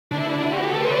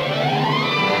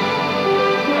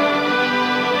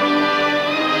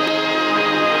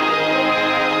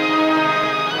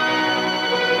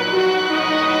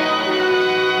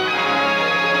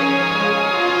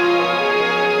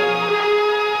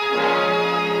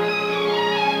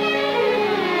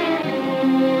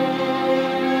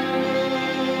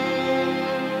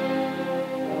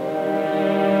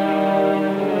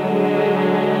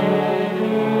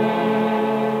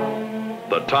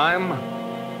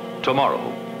time, tomorrow.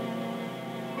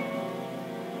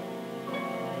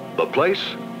 The place,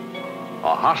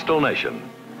 a hostile nation.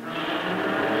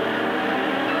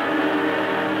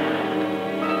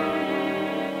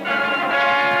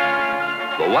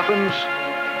 The weapons,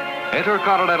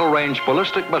 intercontinental range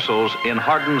ballistic missiles in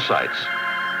hardened sights.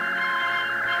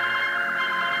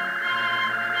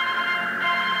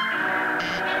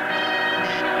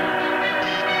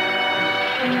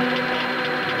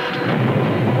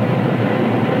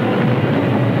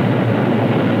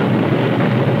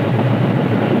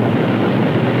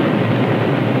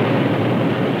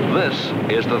 This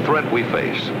is the threat we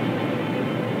face.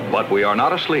 But we are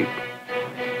not asleep.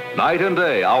 Night and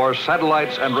day, our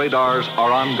satellites and radars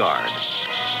are on guard.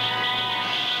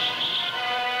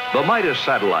 The Midas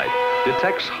satellite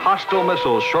detects hostile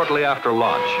missiles shortly after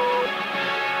launch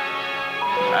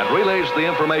and relays the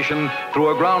information through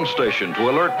a ground station to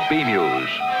alert BMUs,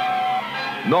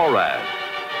 NORAD,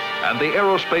 and the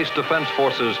Aerospace Defense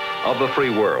Forces of the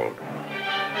free world.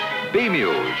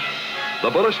 BMUs, the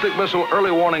ballistic missile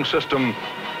early warning system,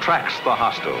 tracks the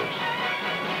hostiles.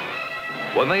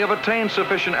 When they have attained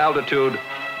sufficient altitude,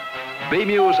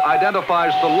 BMUs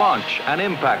identifies the launch and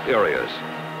impact areas.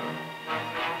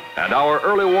 And our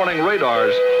early warning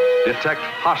radars detect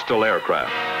hostile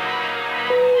aircraft.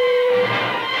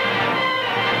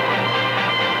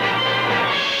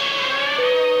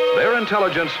 Their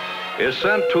intelligence is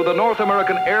sent to the North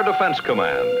American Air Defense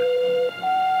Command,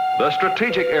 the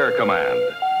Strategic Air Command,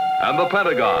 and the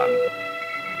Pentagon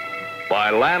by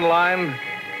landline,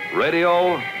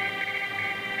 radio,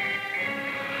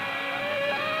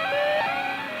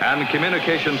 and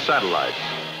communication satellites,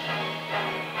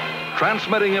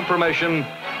 transmitting information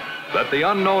that the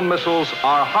unknown missiles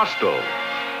are hostile.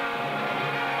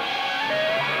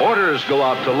 Orders go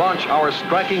out to launch our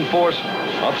striking force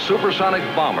of supersonic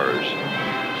bombers,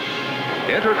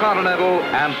 intercontinental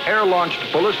and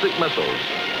air-launched ballistic missiles,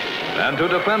 and to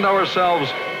defend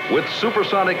ourselves with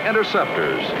supersonic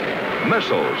interceptors,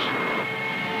 missiles,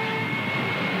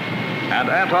 and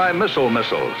anti-missile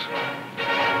missiles.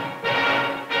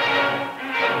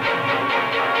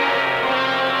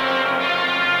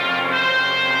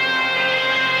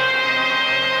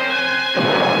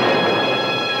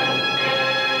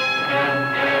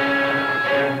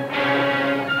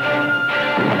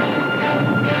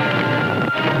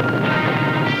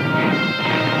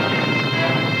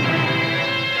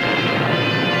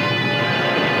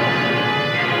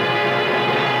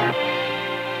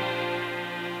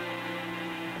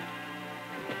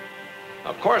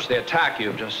 Of course, the attack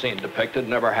you've just seen depicted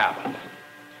never happened.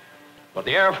 But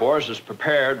the Air Force is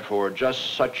prepared for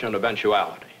just such an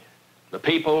eventuality. The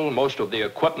people, most of the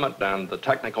equipment, and the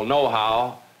technical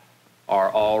know-how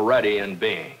are already in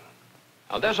being.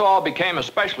 Now, this all became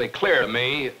especially clear to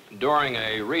me during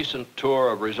a recent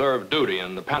tour of reserve duty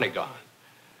in the Pentagon.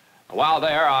 While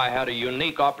there, I had a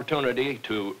unique opportunity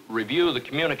to review the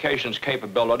communications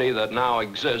capability that now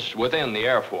exists within the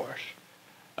Air Force,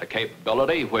 a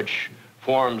capability which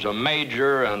forms a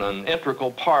major and an integral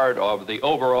part of the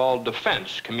overall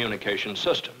defense communication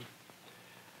system.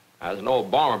 As an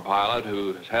old bomber pilot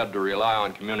who has had to rely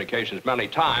on communications many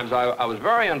times, I was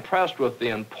very impressed with the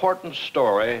important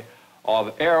story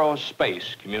of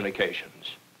aerospace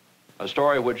communications, a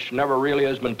story which never really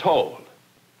has been told.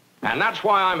 And that's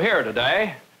why I'm here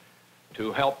today,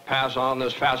 to help pass on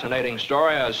this fascinating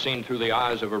story as seen through the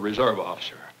eyes of a reserve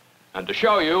officer, and to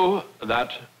show you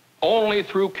that only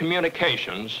through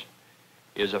communications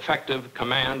is effective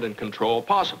command and control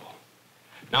possible.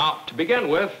 Now, to begin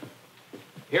with,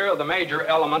 here are the major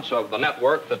elements of the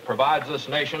network that provides this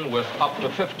nation with up to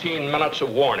 15 minutes of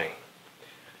warning.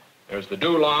 There's the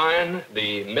Dew Line,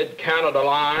 the Mid-Canada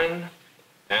Line,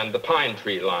 and the Pine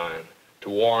Tree Line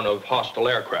to warn of hostile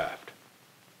aircraft.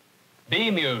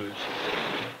 BMUs,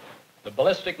 the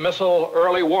Ballistic Missile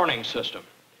Early Warning System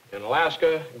in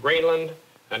Alaska, Greenland,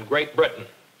 and Great Britain.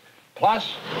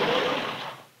 Plus,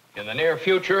 in the near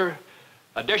future,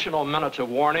 additional minutes of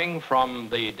warning from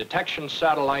the detection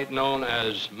satellite known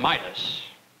as Midas.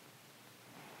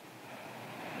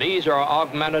 These are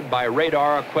augmented by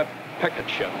radar-equipped picket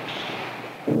ships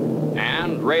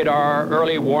and radar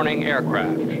early warning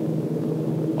aircraft.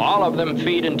 All of them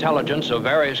feed intelligence of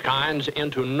various kinds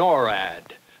into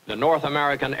NORAD, the North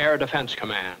American Air Defense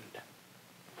Command.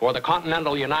 For the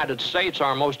continental United States,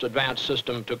 our most advanced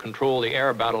system to control the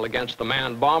air battle against the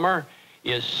manned bomber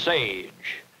is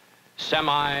SAGE,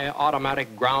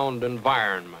 Semi-Automatic Ground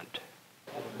Environment,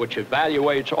 which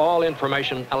evaluates all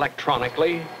information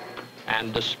electronically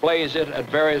and displays it at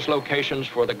various locations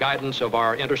for the guidance of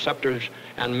our interceptors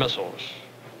and missiles.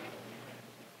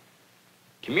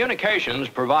 Communications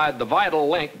provide the vital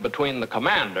link between the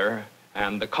commander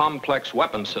and the complex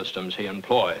weapon systems he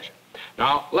employs.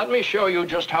 Now, let me show you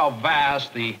just how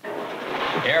vast the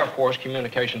Air Force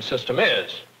communication system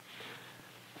is.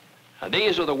 Now,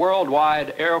 these are the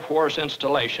worldwide Air Force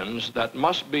installations that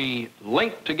must be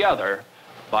linked together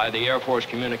by the Air Force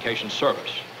Communications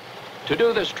Service. To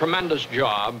do this tremendous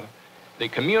job, the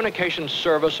Communications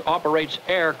Service operates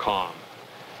AirCom,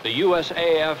 the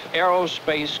USAF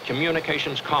Aerospace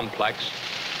Communications Complex,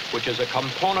 which is a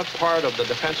component part of the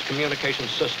Defense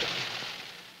Communications System.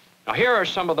 Now, here are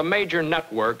some of the major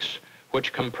networks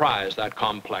which comprise that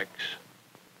complex.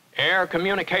 Air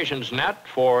Communications Net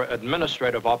for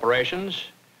administrative operations,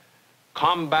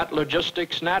 Combat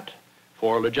Logistics Net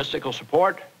for logistical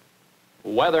support,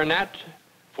 Weather Net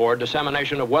for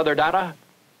dissemination of weather data,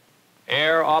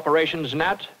 Air Operations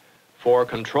Net for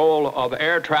control of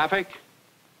air traffic,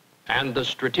 and the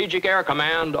Strategic Air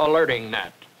Command Alerting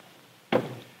Net.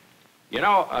 You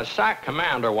know, a SAC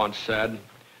commander once said,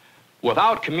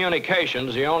 "Without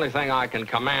communications, the only thing I can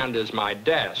command is my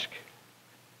desk."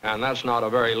 And that's not a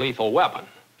very lethal weapon.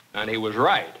 And he was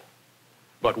right.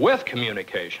 But with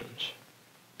communications,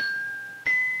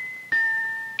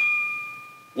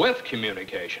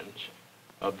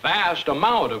 a vast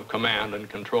amount of command and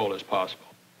control is possible,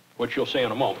 which you'll see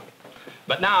in a moment.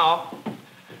 But now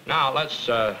let's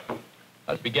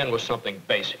begin with something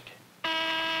basic.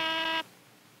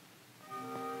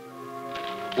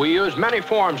 We use many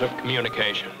forms of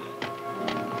communication,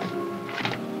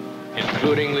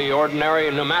 including the ordinary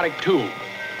pneumatic tube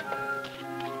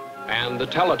and the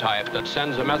teletype that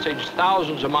sends a message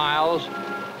thousands of miles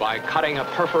by cutting a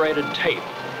perforated tape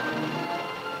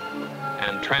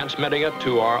and transmitting it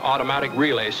to our automatic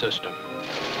relay system.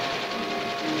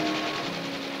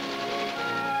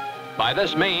 By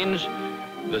this means,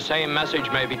 the same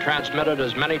message may be transmitted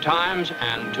as many times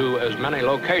and to as many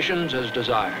locations as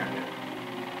desired.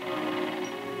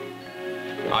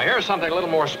 Now, here's something a little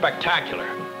more spectacular.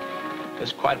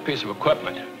 It's quite a piece of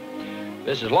equipment.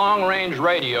 This is long-range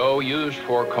radio used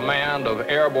for command of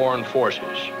airborne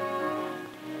forces.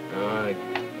 I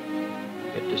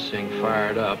get this thing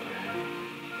fired up.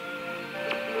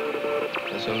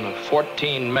 It's in the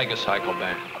 14 megacycle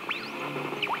band.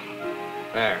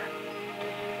 There.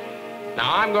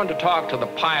 Now, I'm going to talk to the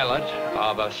pilot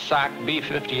of a SAC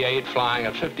B-58 flying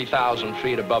at 50,000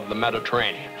 feet above the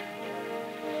Mediterranean.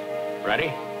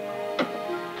 Ready?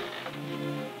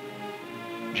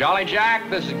 Jolly Jack,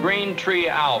 this is Green Tree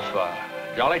Alpha.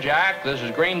 Jolly Jack, this is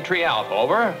Green Tree Alpha.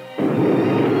 Over.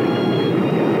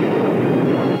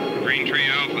 Green Tree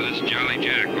Alpha, this is Jolly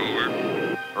Jack.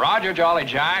 Over. Roger, Jolly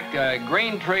Jack.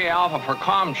 Green Tree Alpha for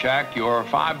comm check. You're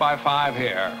 5x5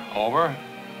 here. Over.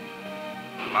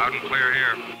 Loud and clear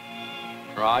here.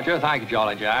 Roger. Thank you,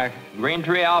 Jolly Jack. Green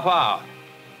Tree Alpha out.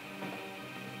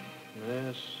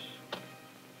 This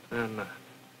and that.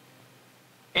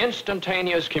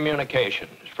 Instantaneous communications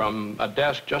from a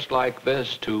desk just like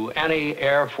this to any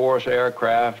Air Force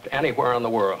aircraft anywhere in the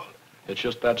world. It's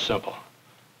just that simple.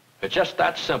 It's just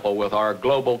that simple with our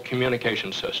global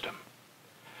communication system.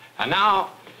 And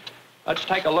now, let's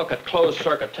take a look at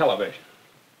closed-circuit television.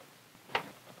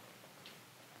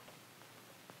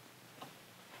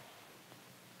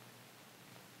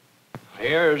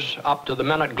 Here's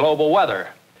up-to-the-minute global weather,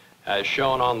 as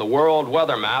shown on the world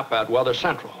weather map at Weather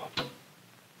Central.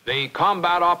 The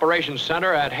Combat Operations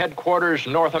Center at Headquarters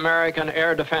North American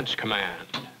Air Defense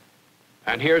Command.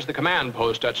 And here's the command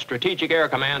post at Strategic Air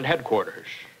Command Headquarters.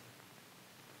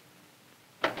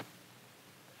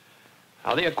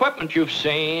 Now, the equipment you've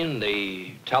seen,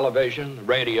 the television,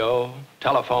 radio,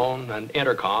 telephone, and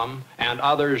intercom, and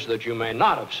others that you may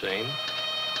not have seen,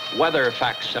 weather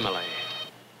facsimile,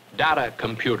 data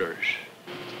computers,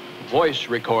 voice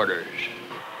recorders,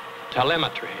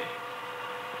 telemetry,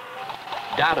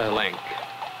 data link,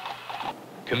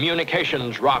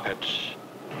 communications rockets,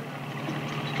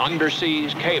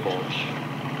 underseas cables,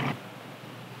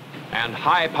 and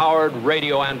high-powered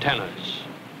radio antennas.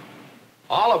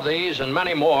 All of these and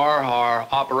many more are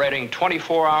operating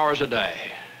 24 hours a day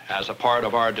as a part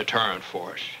of our deterrent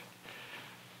force.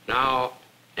 Now,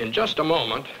 in just a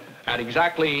moment, at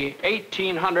exactly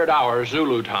 1800 hours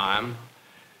Zulu time,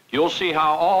 you'll see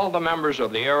how all the members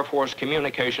of the Air Force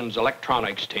Communications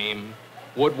Electronics team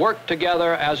would work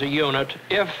together as a unit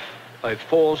if a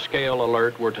full-scale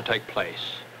alert were to take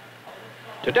place.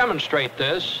 To demonstrate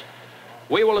this,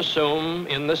 we will assume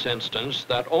in this instance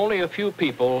that only a few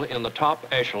people in the top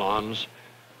echelons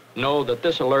know that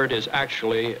this alert is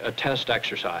actually a test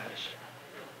exercise.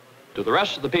 To the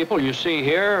rest of the people you see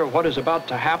here, what is about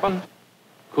to happen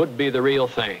could be the real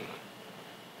thing.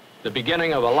 the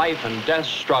beginning of a life and death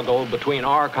struggle between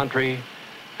our country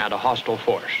and a hostile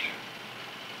force.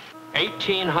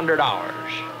 1,800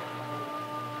 hours.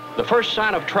 The first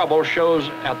sign of trouble shows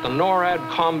at the NORAD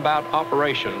Combat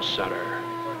Operations Center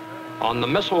on the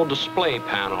missile display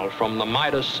panel from the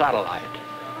Midas satellite.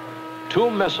 2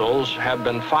 missiles have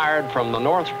been fired from the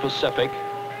North Pacific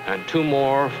and 2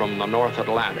 more from the North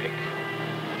Atlantic.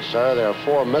 Sir, there are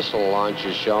 4 missile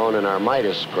launches shown in our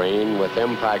Midas screen with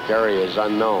impact areas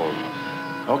unknown.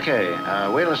 Okay,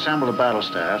 we'll assemble the battle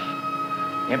staff,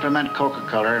 implement coca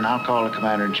color, and I'll call the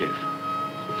commander-in-chief.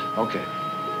 Okay.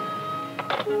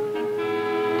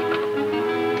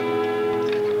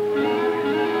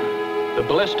 The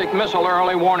ballistic missile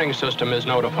early warning system is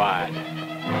notified.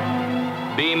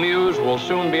 BMUs will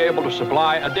soon be able to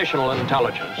supply additional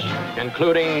intelligence,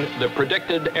 including the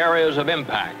predicted areas of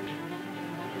impact.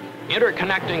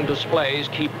 Interconnecting displays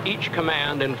keep each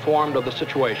command informed of the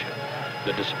situation.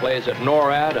 The displays at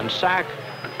NORAD and SAC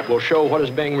will show what is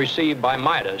being received by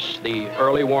Midas, the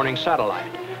early warning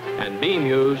satellite, and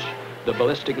BMUs, the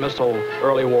ballistic missile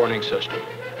early warning system.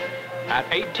 At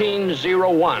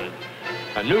 1801,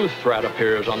 a new threat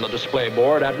appears on the display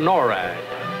board at NORAD.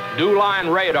 Dew-line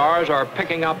radars are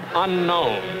picking up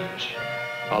unknowns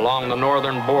along the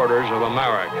northern borders of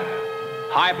America.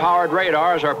 High-powered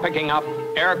radars are picking up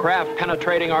aircraft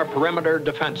penetrating our perimeter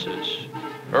defenses.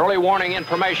 Early warning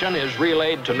information is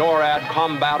relayed to NORAD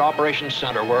Combat Operations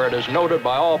Center, where it is noted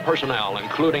by all personnel,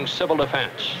 including civil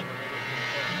defense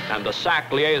and the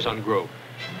SAC liaison group.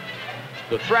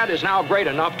 The threat is now great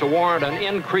enough to warrant an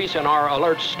increase in our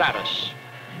alert status.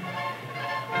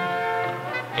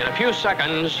 In a few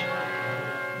seconds,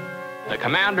 the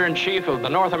Commander-in-Chief of the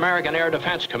North American Air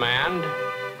Defense Command,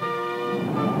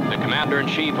 the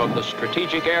Commander-in-Chief of the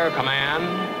Strategic Air Command,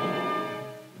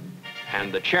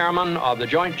 and the Chairman of the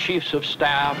Joint Chiefs of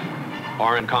Staff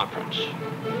are in conference.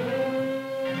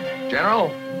 General,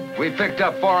 we picked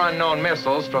up 4 unknown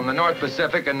missiles from the North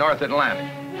Pacific and North Atlantic.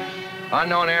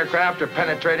 Unknown aircraft are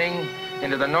penetrating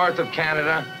into the north of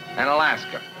Canada and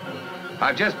Alaska.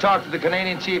 I've just talked to the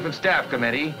Canadian Chief of Staff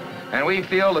Committee, and we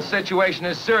feel the situation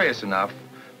is serious enough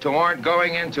to warrant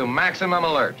going into maximum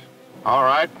alert. All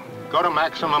right. Go to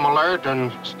maximum alert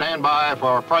and stand by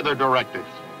for further directives.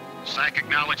 SAC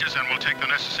acknowledges and will take the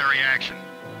necessary action.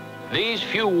 These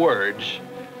few words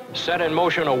set in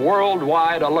motion a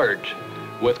worldwide alert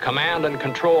with command and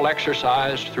control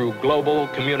exercised through global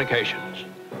communications.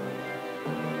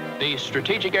 The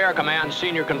Strategic Air Command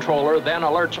Senior Controller then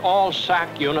alerts all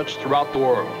SAC units throughout the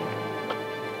world.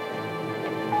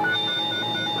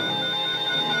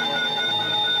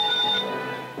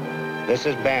 This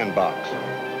is Bandbox.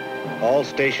 All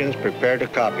stations prepare to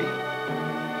copy.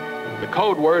 The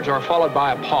code words are followed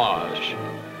by a pause,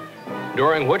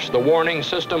 during which the warning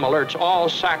system alerts all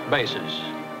SAC bases.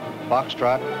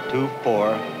 Foxtrot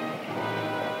 24.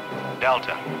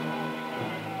 Delta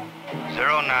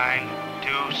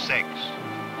 0926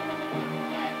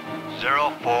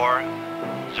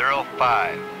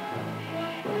 0405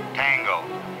 Tango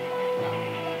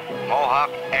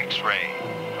Mohawk X-ray.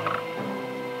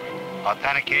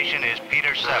 Authentication is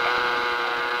Peter 7.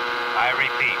 I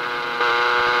repeat.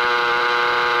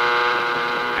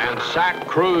 And SAC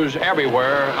crews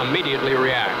everywhere immediately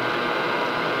react.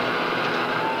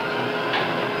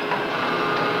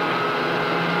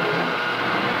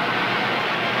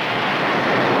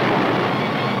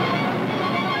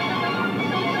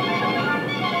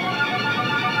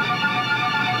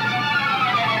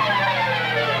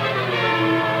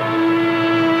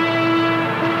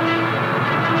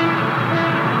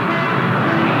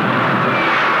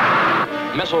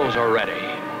 Missiles are ready.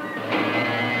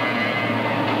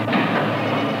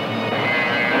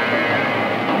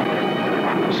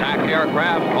 SAC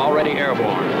aircraft already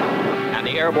airborne, and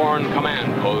the airborne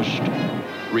command post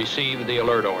received the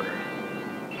alert order.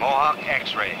 Mohawk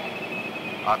X-ray.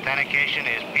 Authentication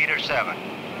is Peter 7.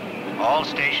 All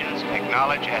stations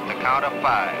acknowledge at the count of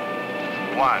 5.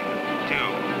 1, 2,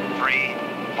 3,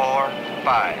 4,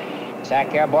 5.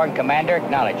 SAC Airborne Commander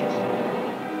acknowledges.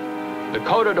 The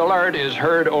coded alert is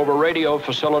heard over radio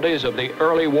facilities of the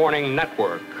Early Warning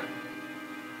Network,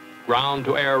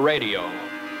 ground-to-air radio.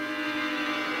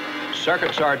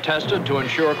 Circuits are tested to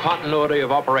ensure continuity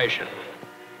of operation.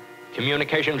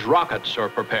 Communications rockets are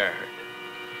prepared.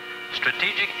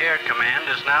 Strategic Air Command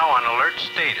is now on alert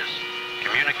status.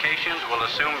 Communications will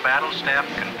assume battle staff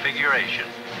configuration.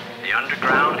 The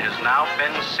underground has now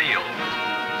been sealed.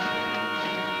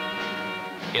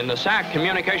 In the SAC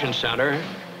Communications Center,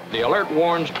 the alert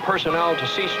warns personnel to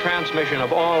cease transmission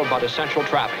of all but essential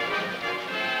traffic.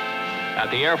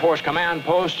 At the Air Force Command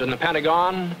Post in the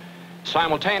Pentagon,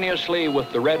 Simultaneously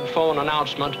with the red phone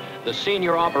announcement, the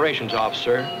senior operations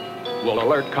officer will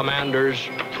alert commanders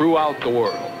throughout the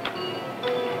world.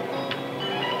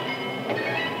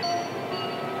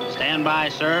 Stand by,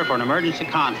 sir, for an emergency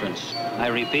conference. I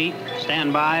repeat,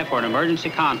 stand by for an emergency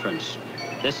conference.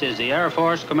 This is the Air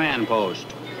Force Command Post.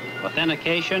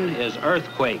 Authentication is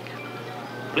earthquake.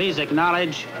 Please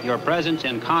acknowledge your presence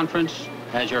in conference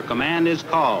as your command is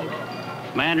called.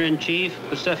 Commander-in-Chief,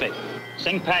 Pacific.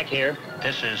 SyncPac here.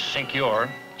 This is SyncUR.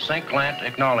 SyncLant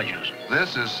acknowledges.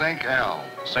 This is SyncL.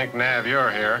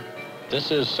 SyncNavUR here.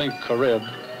 This is SyncCarib.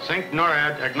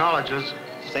 SyncNORAD acknowledges.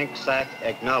 SyncSAC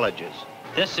acknowledges.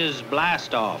 This is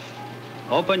Blastoff.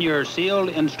 Open your sealed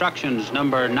instructions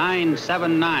number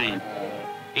 979.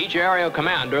 Each area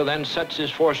commander then sets his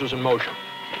forces in motion.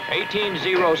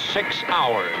 1806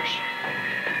 hours.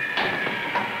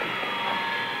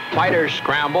 Fighters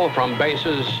scramble from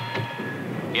bases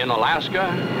in Alaska,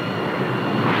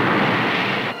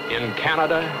 in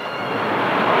Canada,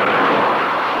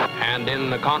 and in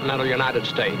the continental United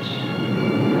States.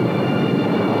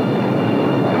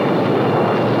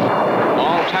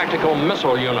 All tactical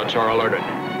missile units are alerted.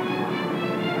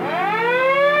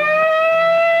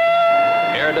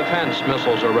 Air defense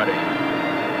missiles are ready.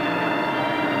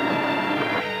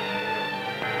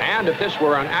 And if this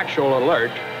were an actual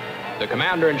alert, the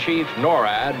Commander-in-Chief,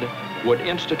 NORAD, would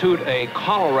institute a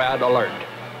CONELRAD alert,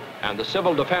 and the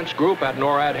Civil Defense Group at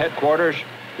NORAD headquarters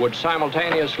would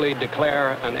simultaneously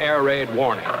declare an air raid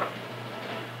warning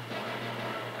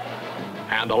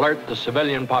and alert the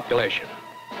civilian population.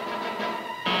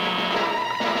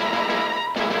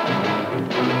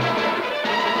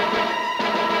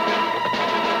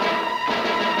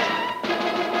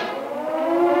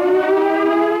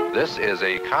 This is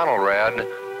a CONELRAD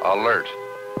alert.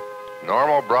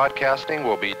 Normal broadcasting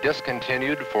will be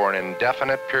discontinued for an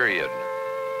indefinite period.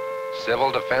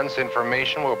 Civil defense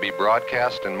information will be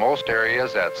broadcast in most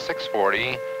areas at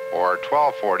 640 or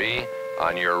 1240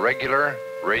 on your regular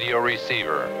radio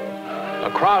receiver.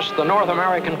 Across the North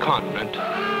American continent,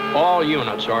 all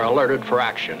units are alerted for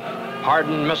action.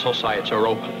 Hardened missile sites are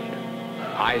opened.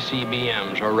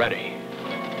 ICBMs are ready.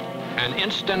 And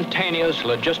instantaneous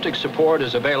logistic support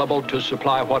is available to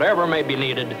supply whatever may be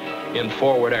needed in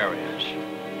forward areas,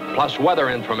 plus weather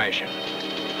information,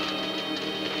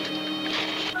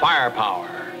 firepower,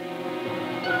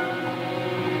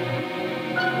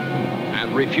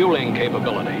 and refueling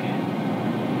capability.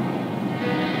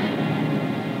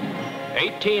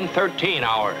 1813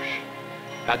 hours.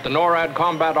 At the NORAD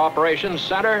Combat Operations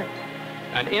Center,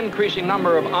 an increasing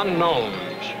number of unknowns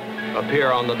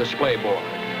appear on the display board.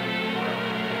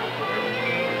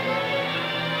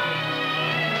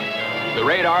 The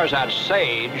radars at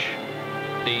SAGE,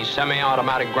 the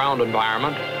semi-automatic ground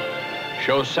environment,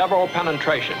 show several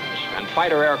penetrations, and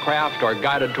fighter aircraft are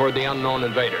guided toward the unknown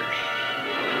invaders.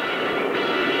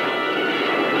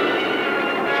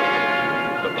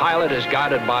 The pilot is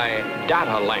guided by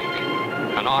Data Link,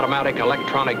 an automatic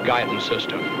electronic guidance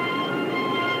system.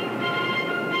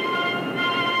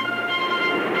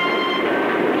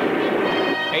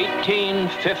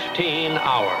 1815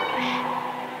 hours.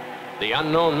 The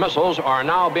unknown missiles are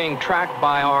now being tracked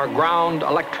by our ground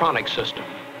electronic system.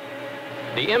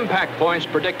 The impact points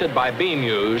predicted by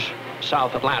BMUs,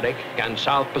 South Atlantic and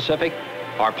South Pacific,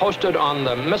 are posted on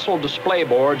the missile display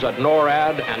boards at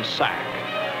NORAD and SAC.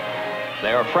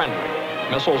 They are friendly,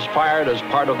 missiles fired as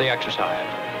part of the exercise.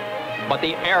 But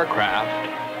the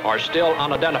aircraft are still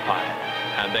unidentified,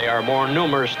 and they are more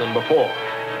numerous than before.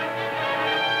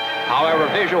 However,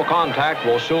 visual contact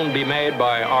will soon be made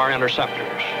by our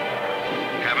interceptors.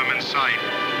 Have them in sight.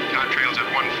 Contrails at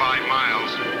 15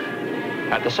 miles.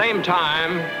 At the same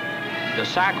time, the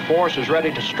SAC force is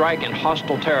ready to strike in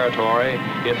hostile territory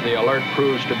if the alert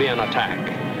proves to be an attack.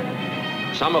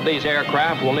 Some of these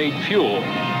aircraft will need fuel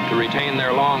to retain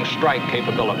their long strike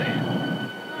capability.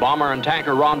 Bomber and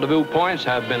tanker rendezvous points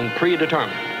have been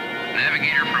predetermined.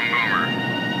 Navigator from Boomer.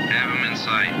 Have him in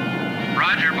sight.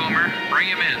 Roger, Boomer. Bring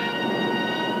him in.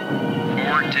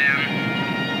 410.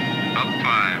 Up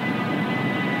 5.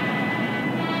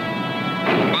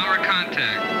 Bomber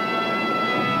contact.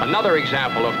 Another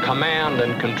example of command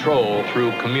and control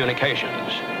through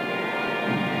communications.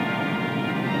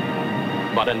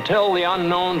 But until the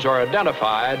unknowns are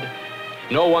identified,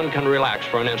 no one can relax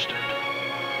for an instant.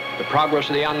 The progress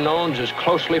of the unknowns is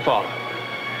closely followed.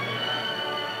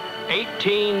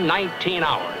 1819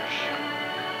 hours.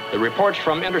 The reports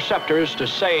from interceptors to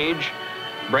SAGE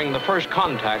bring the first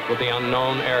contact with the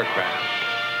unknown aircraft.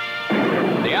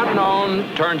 The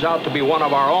unknown turns out to be one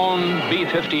of our own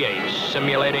B-58s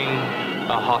simulating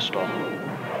a hostile.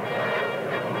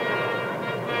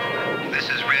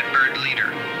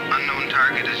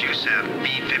 USAF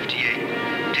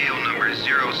B-58, tail number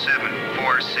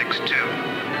 07462.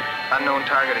 Unknown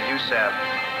target at USAF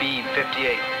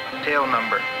B-58, tail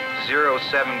number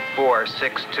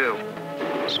 07462.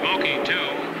 Smoky 2,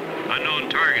 unknown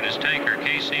target is tanker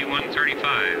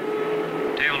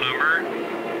KC-135, tail number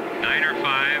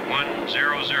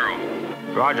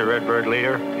 95100. Roger, Redbird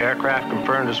leader. Aircraft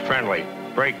confirmed as friendly.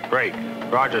 Break.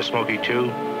 Roger, Smoky 2,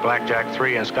 Blackjack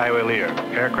 3, and Skyway leader.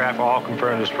 Aircraft all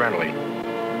confirmed as friendly.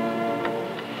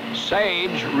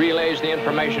 SAGE relays the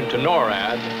information to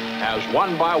NORAD as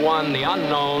one by one the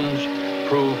unknowns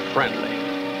prove friendly.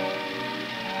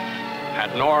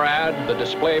 At NORAD, the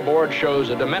display board shows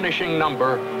a diminishing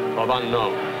number of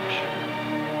unknowns.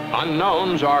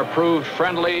 Unknowns are proved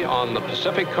friendly on the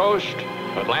Pacific coast,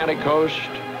 Atlantic coast,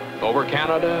 over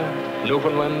Canada,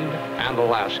 Newfoundland, and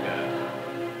Alaska.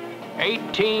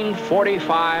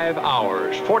 1845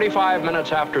 hours, 45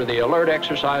 minutes after the alert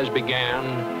exercise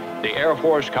began, the Air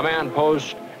Force Command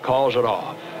Post calls it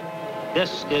off.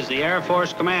 This is the Air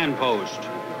Force Command Post.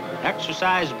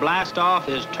 Exercise blastoff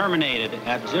is terminated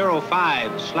at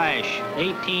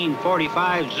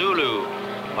 05/1845 Zulu.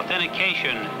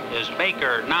 Authentication is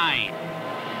Baker 9.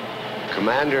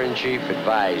 Commander-in-Chief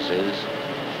advises,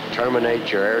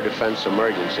 terminate your air defense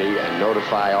emergency and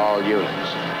notify all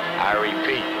units. I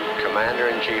repeat,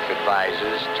 Commander-in-Chief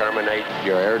advises, terminate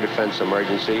your air defense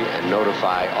emergency and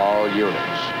notify all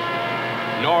units.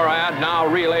 NORAD now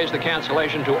relays the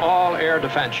cancellation to all air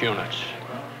defense units.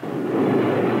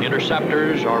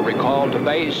 Interceptors are recalled to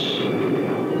base.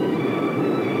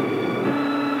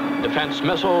 Defense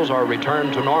missiles are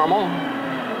returned to normal.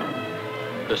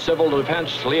 The Civil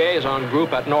Defense Liaison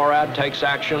Group at NORAD takes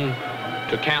action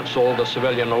to cancel the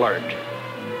civilian alert.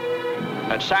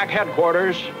 At SAC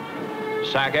headquarters,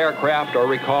 SAC aircraft are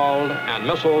recalled and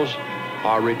missiles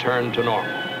are returned to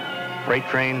normal. Freight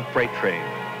train.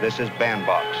 This is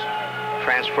bandbox.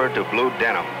 Transferred to blue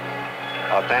denim.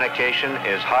 Authentication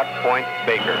is Hot Point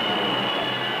Baker.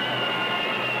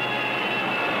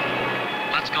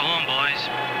 Let's go home, boys.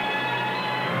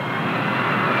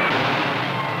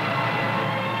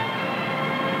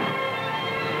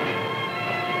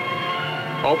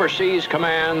 Overseas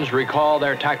commands recall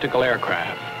their tactical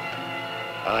aircraft.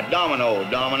 Domino,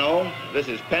 this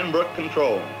is Pembroke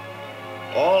Control.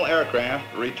 All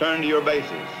aircraft return to your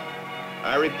bases.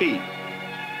 I repeat,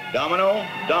 Domino,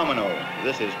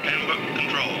 this is Pembroke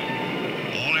Control.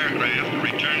 All aircraft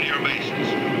return to your bases.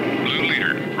 Blue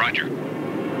leader, roger.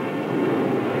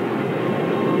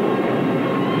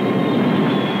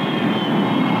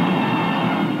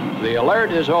 The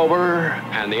alert is over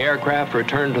and the aircraft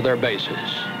return to their bases.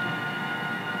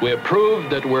 We have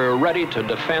proved that we're ready to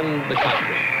defend the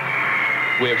country.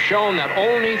 We have shown that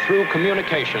only through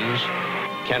communications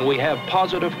can we have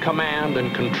positive command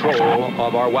and control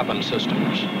of our weapon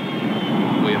systems.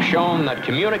 We have shown that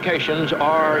communications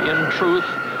are, in truth,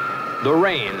 the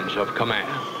reins of command.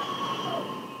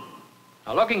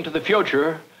 Now, looking to the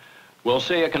future, we'll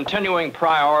see a continuing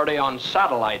priority on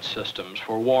satellite systems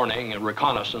for warning and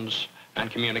reconnaissance and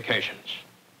communications.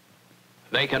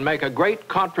 They can make a great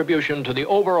contribution to the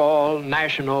overall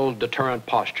national deterrent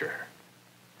posture.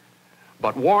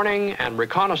 But warning and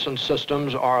reconnaissance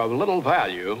systems are of little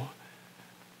value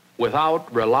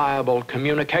without reliable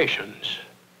communications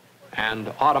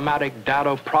and automatic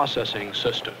data processing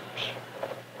systems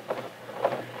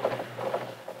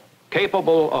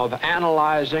capable of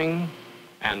analyzing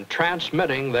and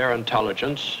transmitting their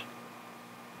intelligence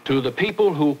to the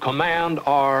people who command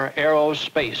our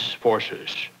aerospace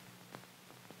forces.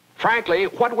 Frankly,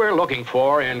 what we're looking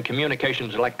for in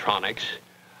communications electronics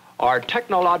are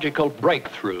technological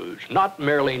breakthroughs, not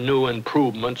merely new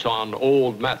improvements on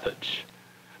old methods,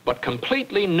 but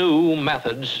completely new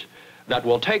methods that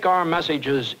will take our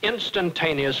messages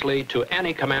instantaneously to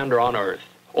any commander on Earth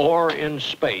or in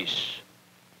space.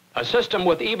 A system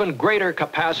with even greater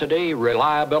capacity,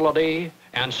 reliability,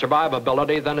 and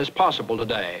survivability than is possible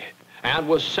today, and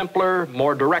with simpler,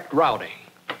 more direct routing,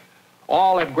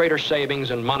 all at greater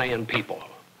savings in money and people.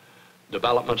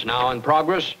 Developments now in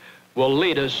progress will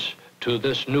lead us to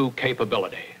this new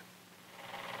capability.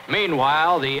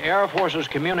 Meanwhile, the Air Force's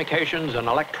communications and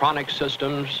electronic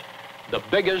systems, the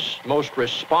biggest, most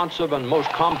responsive, and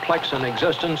most complex in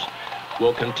existence,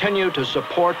 will continue to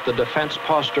support the defense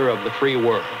posture of the free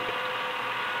world.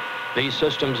 These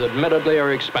systems admittedly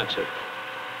are expensive,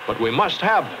 but we must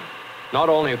have them, not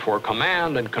only for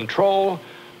command and control,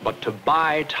 but to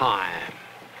buy time,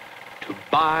 to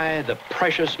buy the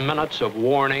precious minutes of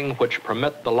warning which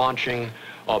permit the launching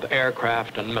of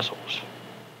aircraft and missiles.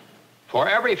 For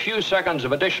every few seconds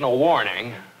of additional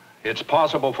warning, it's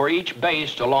possible for each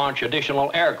base to launch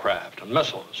additional aircraft and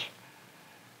missiles.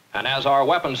 And as our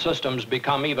weapon systems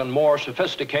become even more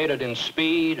sophisticated in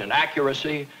speed and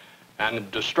accuracy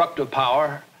and destructive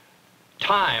power,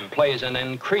 time plays an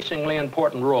increasingly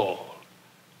important role.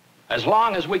 As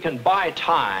long as we can buy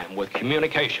time with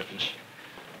communications,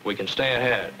 we can stay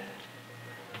ahead.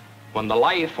 When the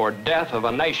life or death of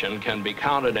a nation can be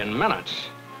counted in minutes,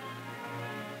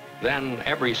 then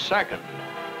every second,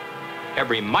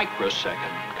 every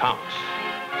microsecond counts.